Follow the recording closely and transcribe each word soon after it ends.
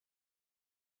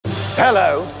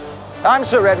Hello, I'm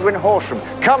Sir Edwin Horsham.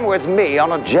 Come with me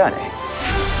on a journey.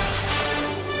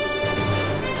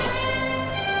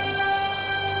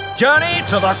 Journey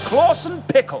to the Claussen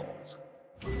Pickles.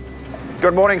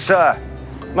 Good morning, sir.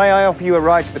 May I offer you a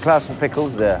ride to the Claussen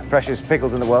Pickles, the freshest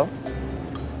pickles in the world?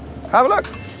 Have a look.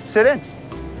 Sit in.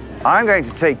 I'm going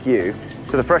to take you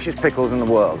to the freshest pickles in the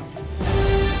world.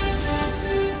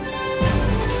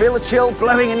 Feel the chill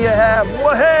blowing in your hair.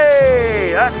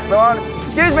 Whoa-hey! That's the one.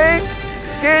 Excuse me.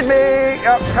 Excuse me.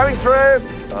 Yep, coming through.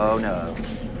 Oh, no.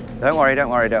 Don't worry, don't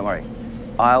worry, don't worry.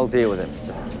 I'll deal with it.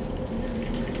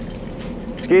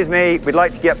 Excuse me, we'd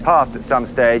like to get past at some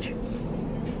stage.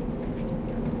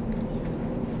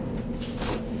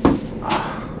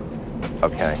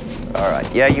 Okay, all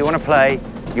right. Yeah, you want to play?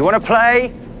 You want to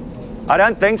play? I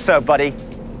don't think so, buddy.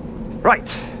 Right,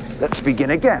 let's begin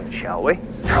again, shall we?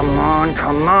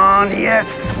 Come on,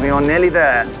 yes, we are nearly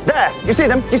there. There, you see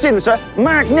them, sir?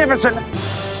 Magnificent.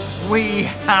 We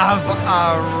have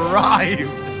arrived.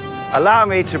 Allow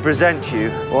me to present you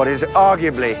what is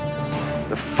arguably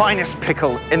the finest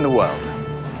pickle in the world.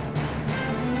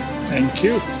 Thank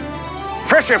you.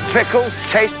 Fresher pickles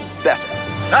taste better.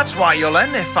 That's why you'll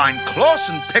only find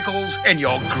Claussen Pickles in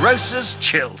your grocer's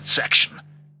chilled section.